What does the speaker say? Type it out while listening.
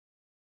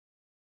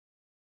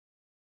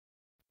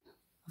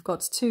I've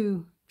got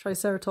two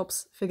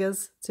Triceratops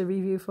figures to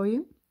review for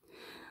you.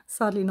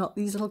 Sadly not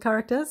these little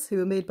characters, who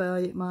were made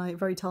by my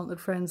very talented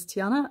friend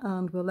Tiana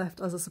and were left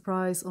as a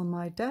surprise on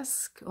my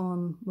desk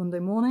on Monday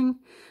morning.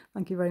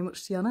 Thank you very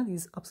much, Tiana.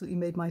 These absolutely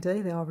made my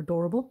day. They are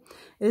adorable.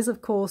 It is,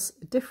 of course,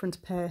 a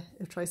different pair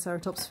of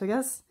Triceratops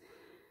figures.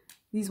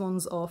 These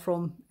ones are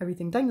from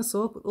Everything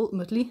Dinosaur, but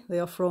ultimately they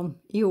are from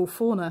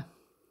Eofauna.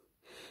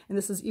 And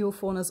this is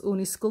Eofauna's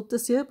only sculpt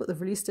this year, but they've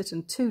released it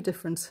in two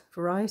different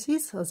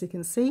varieties, as you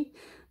can see.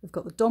 They've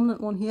got the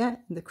dominant one here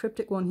and the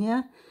cryptic one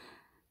here.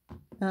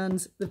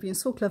 And they've been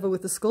so clever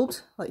with the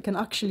sculpt that you can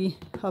actually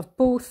have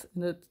both,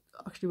 and it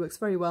actually works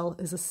very well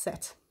as a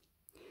set.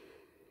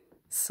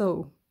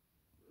 So,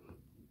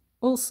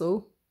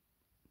 also,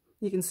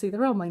 you can see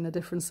there are minor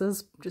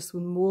differences just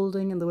with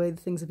moulding and the way the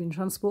things have been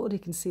transported.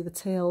 You can see the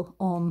tail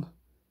on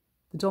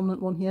the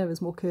dominant one here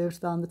is more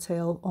curved than the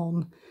tail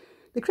on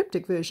the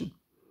cryptic version.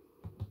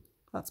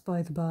 That's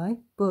by the by,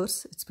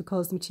 but it's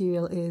because the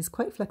material is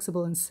quite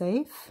flexible and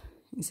safe.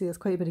 You can see there's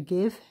quite a bit of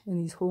give in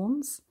these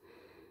horns.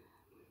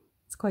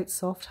 It's quite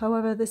soft.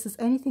 However, this is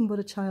anything but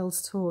a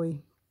child's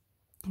toy.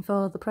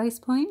 For the price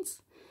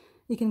points,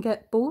 you can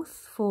get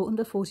both for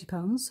under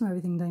 £40 from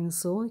Everything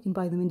Dinosaur. You can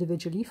buy them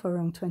individually for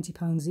around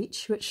 £20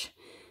 each, which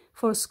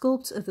for a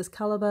sculpt of this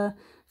calibre,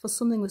 for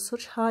something with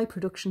such high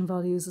production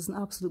values, is an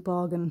absolute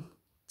bargain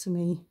to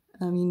me.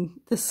 I mean,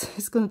 this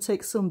is going to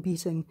take some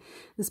beating,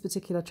 this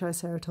particular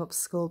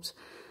Triceratops sculpt.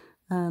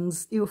 And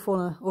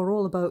Eofauna are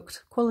all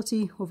about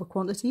quality over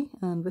quantity,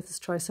 and with this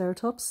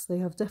Triceratops, they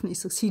have definitely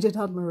succeeded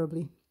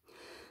admirably.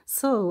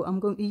 So I'm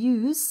going to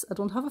use, I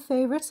don't have a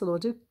favourite, although I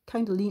do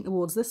kind of lean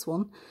towards this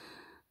one.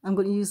 I'm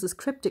going to use this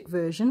cryptic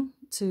version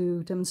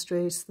to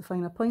demonstrate the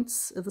finer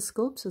points of the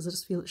sculpt, as I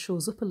just feel it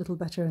shows up a little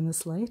better in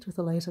this light with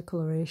a lighter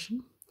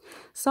coloration.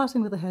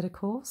 Starting with the head, of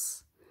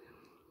course.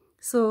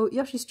 So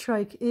Yoshi's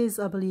Trike is,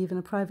 I believe, in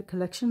a private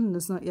collection and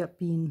has not yet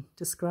been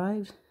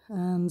described.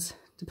 And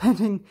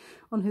depending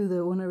on who the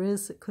owner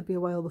is, it could be a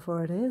while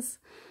before it is.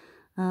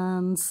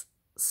 And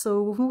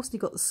so we've mostly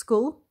got the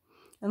skull.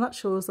 And that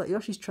shows that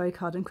Yoshi's Trike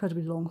had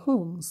incredibly long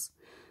horns.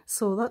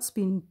 So that's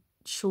been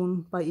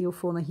shown by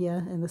Eofauna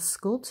here in this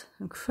sculpt.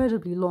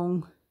 Incredibly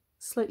long,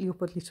 slightly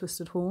upwardly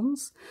twisted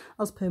horns,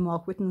 as per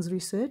Mark Whitten's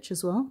research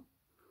as well.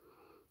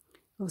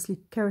 Obviously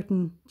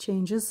keratin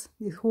changes,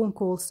 the horn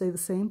calls stay the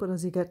same, but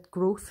as you get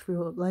growth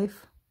throughout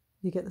life,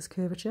 you get this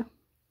curvature.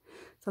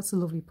 That's a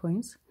lovely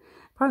point.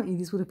 Apparently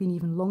these would have been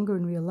even longer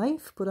in real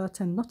life, but I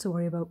tend not to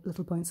worry about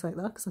little points like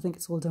that because I think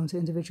it's all down to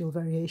individual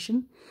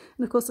variation.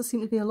 And of course there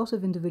seems to be a lot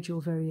of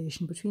individual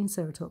variation between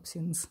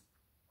ceratopsians.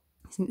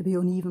 There seem to be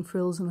uneven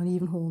frills and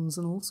uneven horns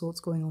and all sorts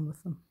going on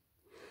with them.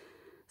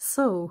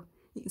 So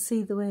you can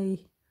see the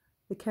way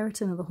the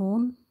keratin of the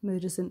horn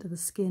merges into the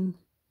skin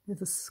of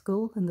the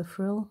skull and the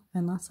frill,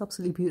 and that's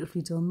absolutely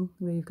beautifully done,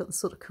 where you've got the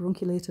sort of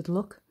carunculated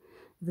look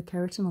of the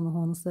keratin on the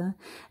horns there.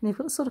 And you've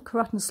got a sort of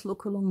keratinous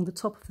look along the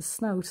top of the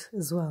snout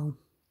as well.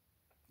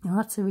 Now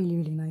that's a really,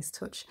 really nice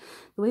touch.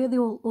 The way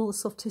all the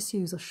soft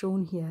tissues are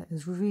shown here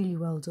is really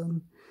well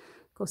done.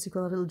 Of course, you've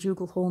got that little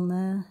jugal horn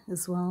there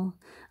as well.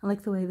 I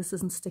like the way this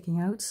isn't sticking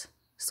out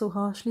so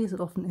harshly as it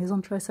often is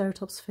on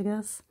Triceratops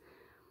figures.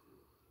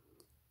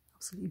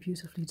 Absolutely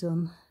beautifully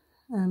done.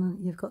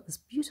 And you've got this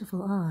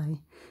beautiful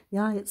eye. The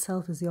eye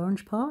itself is the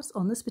orange part.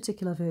 On this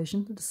particular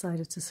version, I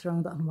decided to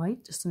surround that in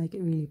white just to make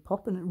it really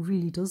pop, and it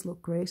really does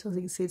look great. As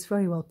you can see, it's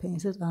very well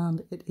painted,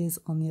 and it is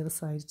on the other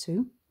side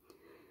too.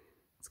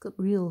 It's got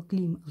real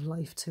gleam of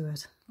life to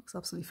it. Looks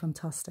absolutely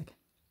fantastic.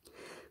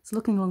 So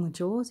looking along the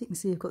jaws, you can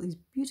see you've got these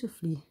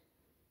beautifully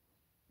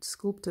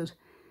sculpted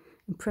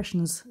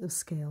impressions of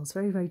scales,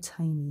 very, very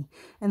tiny.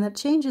 And that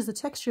changes the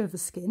texture of the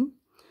skin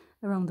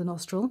around the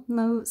nostril.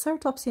 Now,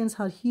 ceratopsians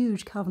had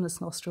huge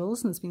cavernous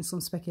nostrils, and there's been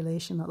some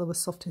speculation that there was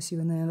soft tissue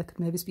in there that could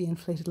maybe be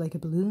inflated like a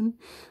balloon.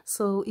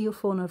 So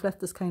Eofauna have left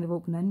this kind of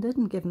open-ended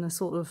and given a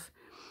sort of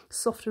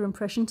softer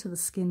impression to the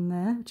skin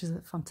there, which is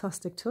a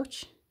fantastic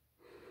touch.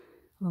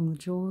 Along the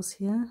jaws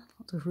here,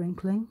 lots of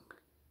wrinkling,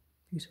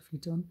 beautifully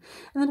done.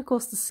 And then of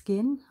course the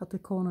skin at the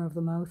corner of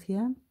the mouth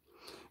here.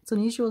 It's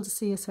unusual to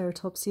see a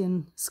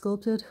ceratopsian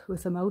sculpted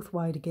with a mouth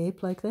wide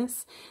agape like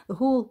this. The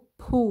whole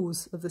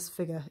pose of this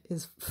figure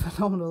is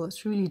phenomenal.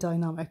 It's really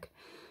dynamic.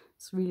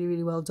 It's really,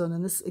 really well done.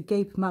 And this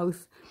agape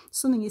mouth,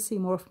 something you see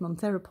more often on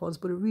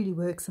theropods, but it really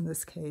works in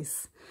this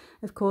case.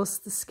 Of course,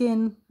 the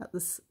skin at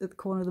the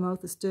corner of the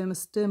mouth, this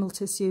dermal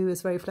tissue,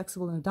 is very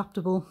flexible and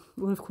adaptable.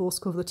 It would, of course,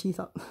 cover the teeth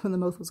up when the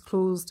mouth was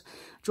closed.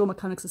 Jaw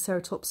mechanics of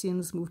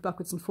ceratopsians moved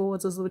backwards and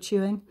forwards as they were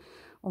chewing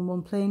on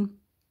one plane.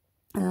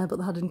 But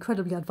they had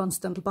incredibly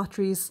advanced dental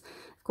batteries.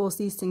 Of course,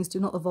 these things do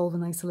not evolve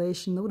in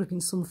isolation. There would have been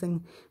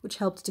something which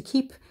helped to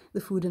keep the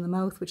food in the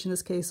mouth, which in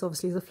this case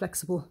obviously is a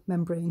flexible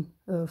membrane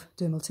of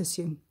dermal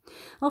tissue.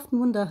 I often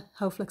wonder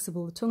how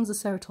flexible the tongues of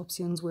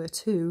ceratopsians were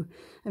too.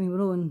 I mean, we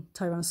know in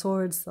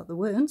tyrannosaurids that they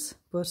weren't,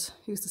 but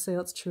who's to say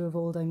that's true of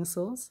all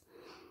dinosaurs?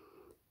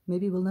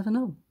 Maybe we'll never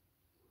know.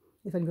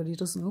 If anybody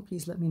does know,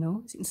 please let me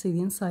know. As you can see,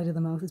 the inside of the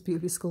mouth is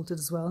beautifully sculpted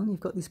as well, and you've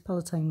got these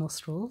palatine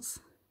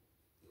nostrils.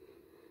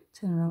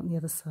 Turn around on the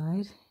other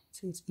side.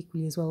 See, it's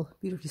equally as well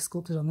beautifully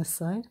sculpted on this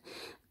side.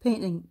 The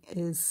painting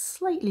is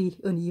slightly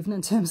uneven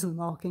in terms of the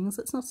markings.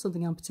 It's not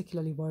something I'm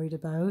particularly worried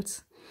about.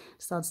 It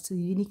just adds to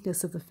the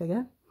uniqueness of the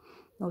figure.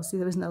 Obviously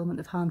there is an element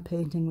of hand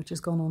painting which has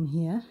gone on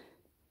here.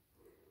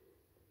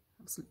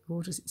 Absolutely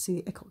gorgeous. You can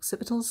see the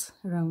occipitals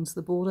around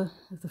the border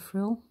of the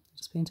frill,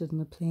 just painted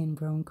in a plain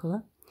brown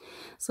colour.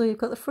 So you've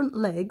got the front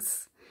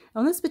legs.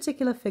 On this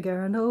particular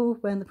figure, I know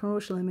when the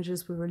promotional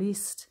images were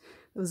released,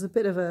 there was a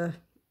bit of a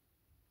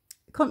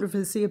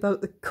controversy about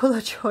the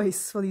colour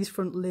choice for these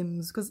front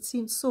limbs, because it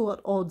seems so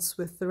at odds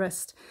with the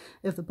rest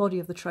of the body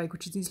of the trike,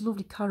 which is these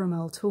lovely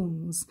caramel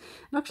tones.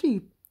 It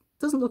actually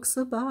doesn't look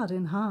so bad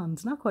in hand,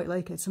 and I quite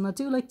like it. And I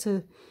do like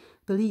to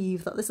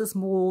believe that this is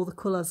more the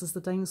colours as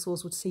the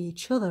dinosaurs would see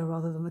each other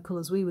rather than the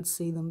colours we would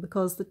see them,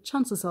 because the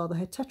chances are they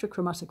had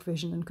tetrachromatic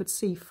vision and could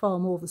see far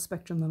more of the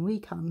spectrum than we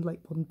can,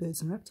 like modern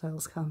birds and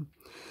reptiles can.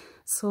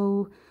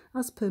 So,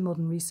 as per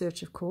modern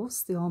research, of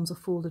course, the arms are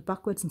folded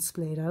backwards and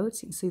splayed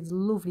out. You can see the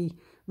lovely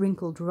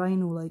wrinkled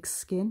rhino-like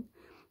skin.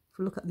 If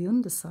we look at the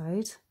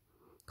underside,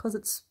 because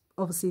it's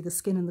obviously the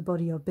skin and the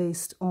body are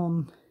based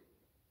on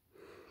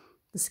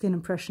the skin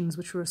impressions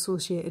which were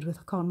associated with,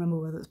 I can't remember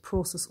whether it's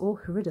Prosus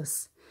or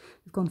Hiridus.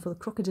 We've gone for the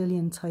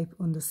crocodilian type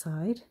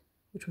underside,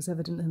 which was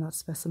evident in that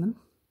specimen.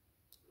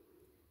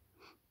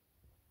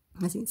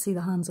 As you can see,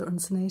 the hands are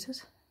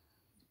uncinnated.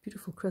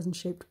 Beautiful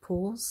crescent-shaped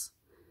paws.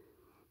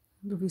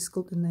 Lovely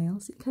sculpted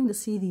nails. You can kind of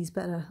see these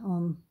better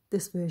on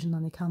this version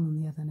than you can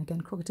on the other. And again,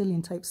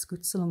 crocodilian type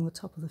scoots along the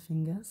top of the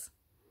fingers.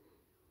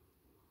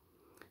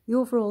 The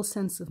overall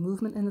sense of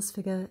movement in this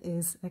figure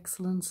is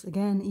excellent.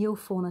 Again,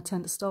 Eofauna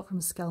tend to start from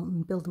a skeleton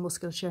and build the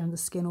musculature and the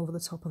skin over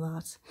the top of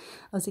that.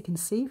 As you can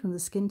see from the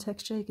skin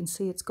texture, you can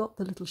see it's got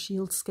the little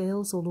shield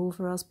scales all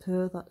over as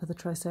per that of the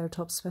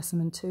Triceratops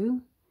specimen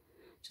too,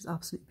 which is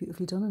absolutely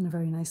beautifully done and a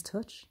very nice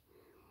touch.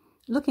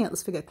 Looking at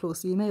this figure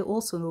closely, you may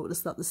also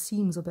notice that the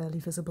seams are barely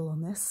visible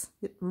on this.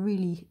 It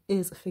really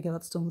is a figure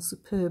that's done with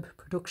superb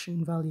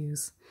production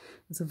values.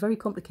 It's a very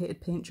complicated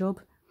paint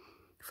job.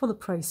 For the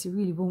price, you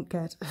really won't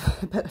get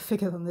a better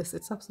figure than this.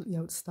 It's absolutely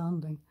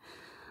outstanding.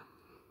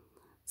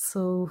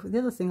 So the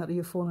other thing that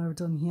Eofauna have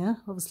done here,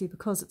 obviously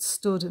because it's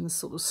stood in a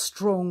sort of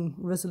strong,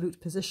 resolute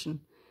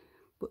position,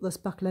 but this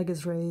back leg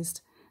is raised,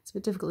 it's a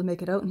bit difficult to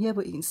make it out in here,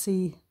 but you can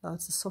see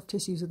that the soft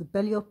tissues of the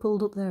belly are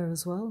pulled up there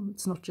as well.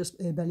 It's not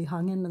just a belly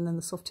hanging and then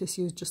the soft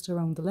tissues just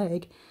around the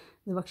leg.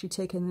 They've actually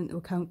taken into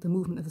account the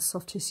movement of the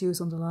soft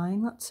tissues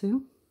underlying that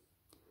too.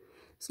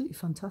 Absolutely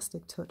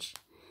fantastic touch.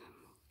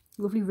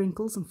 Lovely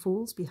wrinkles and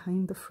folds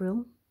behind the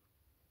frill.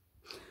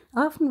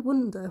 I often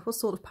wonder what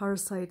sort of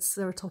parasites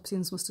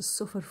ceratopsians must have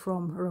suffered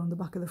from around the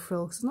back of the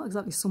frill, because it's not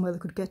exactly somewhere they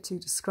could get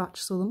to scratch,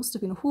 so there must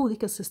have been a whole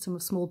ecosystem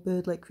of small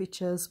bird-like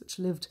creatures which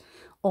lived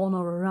on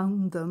or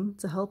around them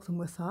to help them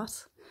with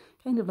that.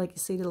 Kind of like you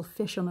see little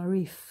fish on a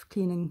reef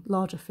cleaning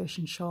larger fish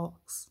and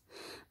sharks.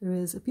 There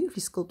is a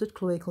beautifully sculpted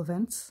cloacal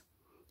vent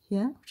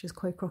here, which is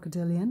quite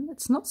crocodilian.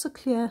 It's not so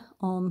clear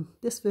on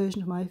this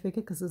version of my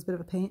figure because there's a bit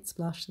of a paint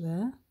splash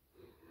there.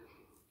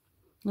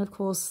 And of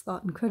course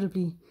that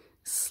incredibly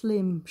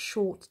slim,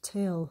 short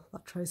tail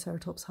that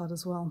Triceratops had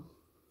as well.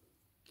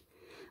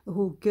 The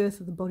whole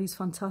girth of the body's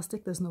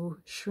fantastic. There's no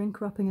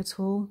shrink wrapping at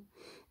all.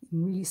 You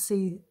can really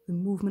see the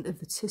movement of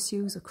the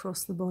tissues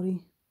across the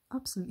body.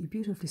 Absolutely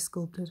beautifully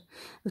sculpted.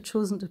 They've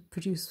chosen to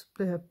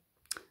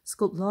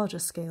sculpt larger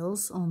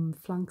scales on the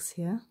flanks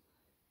here.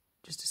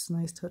 Just a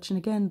nice touch. And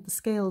again, the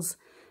scales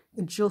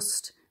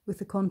adjust with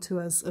the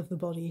contours of the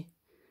body.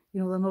 You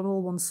know, they're not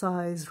all one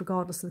size,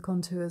 regardless of the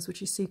contours, which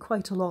you see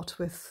quite a lot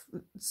with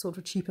sort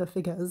of cheaper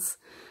figures.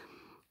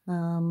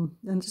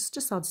 And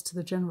just adds to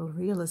the general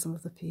realism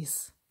of the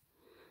piece.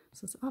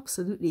 So it's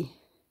absolutely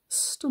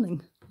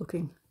stunning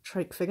looking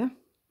trike figure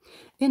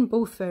in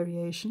both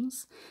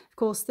variations. Of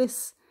course,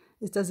 this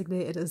is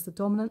designated as the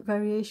dominant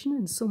variation.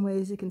 In some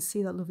ways you can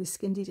see that lovely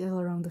skin detail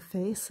around the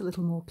face a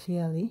little more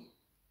clearly.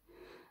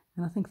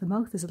 And I think the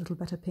mouth is a little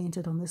better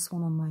painted on this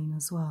one on mine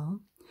as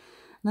well.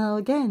 Now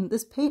again,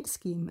 this paint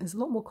scheme is a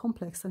lot more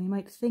complex than you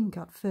might think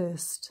at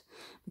first,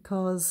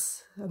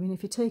 because, I mean,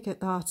 if you take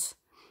it that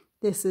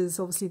this is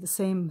obviously the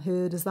same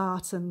herd as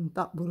that, and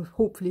that will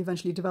hopefully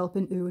eventually develop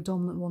into a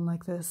dominant one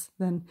like this,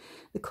 then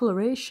the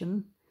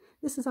coloration,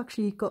 this has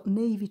actually got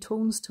navy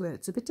tones to it.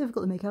 It's a bit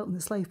difficult to make out in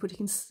this light, but you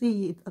can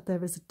see that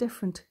there is a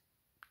different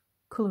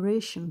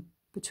coloration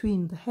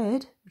between the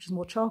head, which is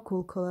more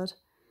charcoal coloured,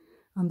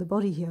 and the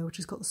body here, which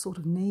has got the sort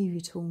of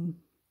navy tone.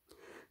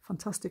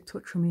 Fantastic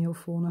touch from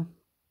Eofauna.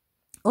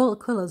 All the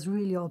colours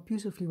really are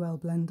beautifully well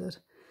blended.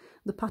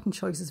 The pattern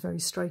choice is very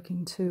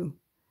striking too.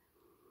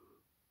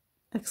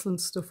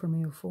 Excellent stuff from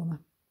Eofauna.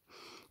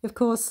 Of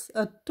course,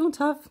 I don't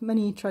have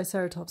many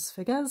Triceratops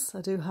figures.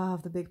 I do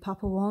have the big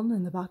Papa one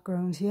in the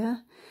background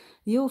here.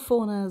 The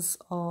Eofaunas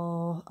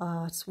are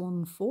at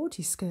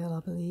 140 scale,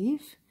 I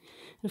believe.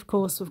 And of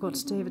course, we've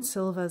got David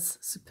Silver's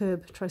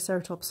superb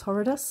Triceratops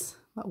horridus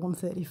at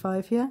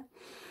 135 here.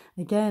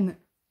 Again,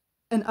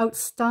 an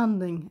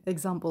outstanding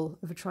example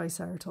of a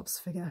Triceratops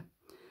figure.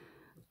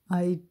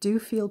 I do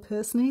feel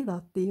personally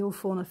that the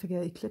Eofauna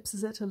figure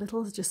eclipses it a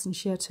little, just in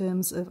sheer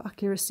terms of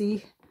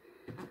accuracy.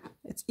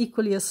 It's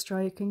equally as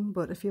striking,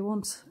 but if you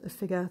want a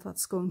figure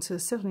that's going to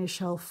sit on your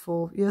shelf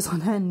for years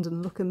on end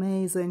and look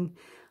amazing,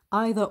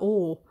 either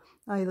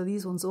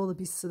these ones or the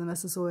Beasts of the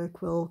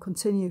Mesozoic will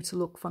continue to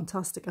look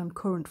fantastic and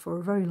current for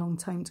a very long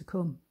time to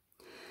come.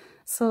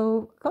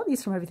 So got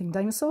these from Everything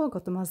Dinosaur,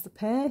 got them as the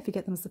pair. If you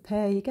get them as the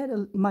pair, you get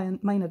a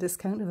minor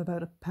discount of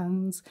about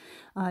 £1.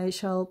 I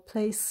shall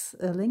place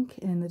a link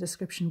in the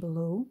description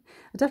below.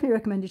 I definitely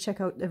recommend you check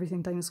out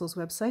Everything Dinosaur's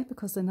website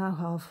because they now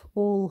have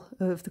all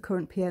of the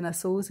current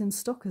PNSOs in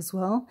stock as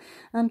well.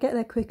 And get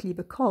there quickly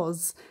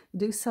because they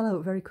do sell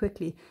out very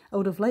quickly. I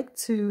would have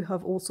liked to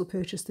have also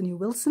purchased the new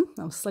Wilson.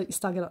 I was slightly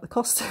staggered at the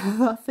cost of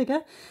that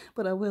figure,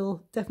 but I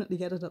will definitely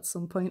get it at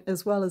some point,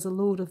 as well as a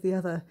load of the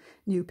other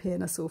new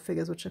PNSO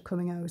figures which are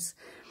coming out.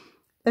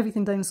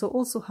 Everything Dinosaur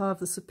also have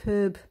the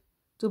superb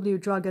W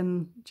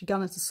Dragon,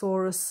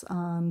 Giganotosaurus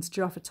and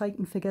Giraffe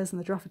Titan figures, and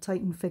the Giraffe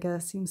Titan figure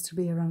seems to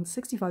be around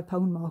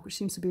 £65 mark, which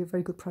seems to be a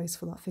very good price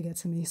for that figure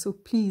to me. So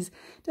please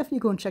definitely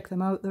go and check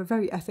them out. They're a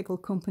very ethical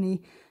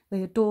company.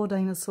 They adore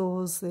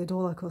dinosaurs, they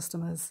adore their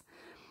customers.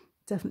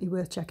 Definitely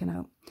worth checking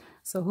out.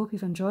 So I hope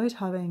you've enjoyed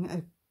having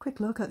a quick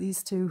look at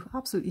these two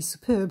absolutely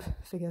superb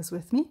figures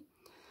with me.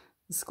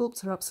 The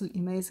sculpts are absolutely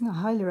amazing. I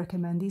highly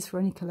recommend these for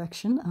any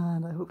collection,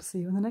 and I hope to see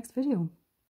you in the next video.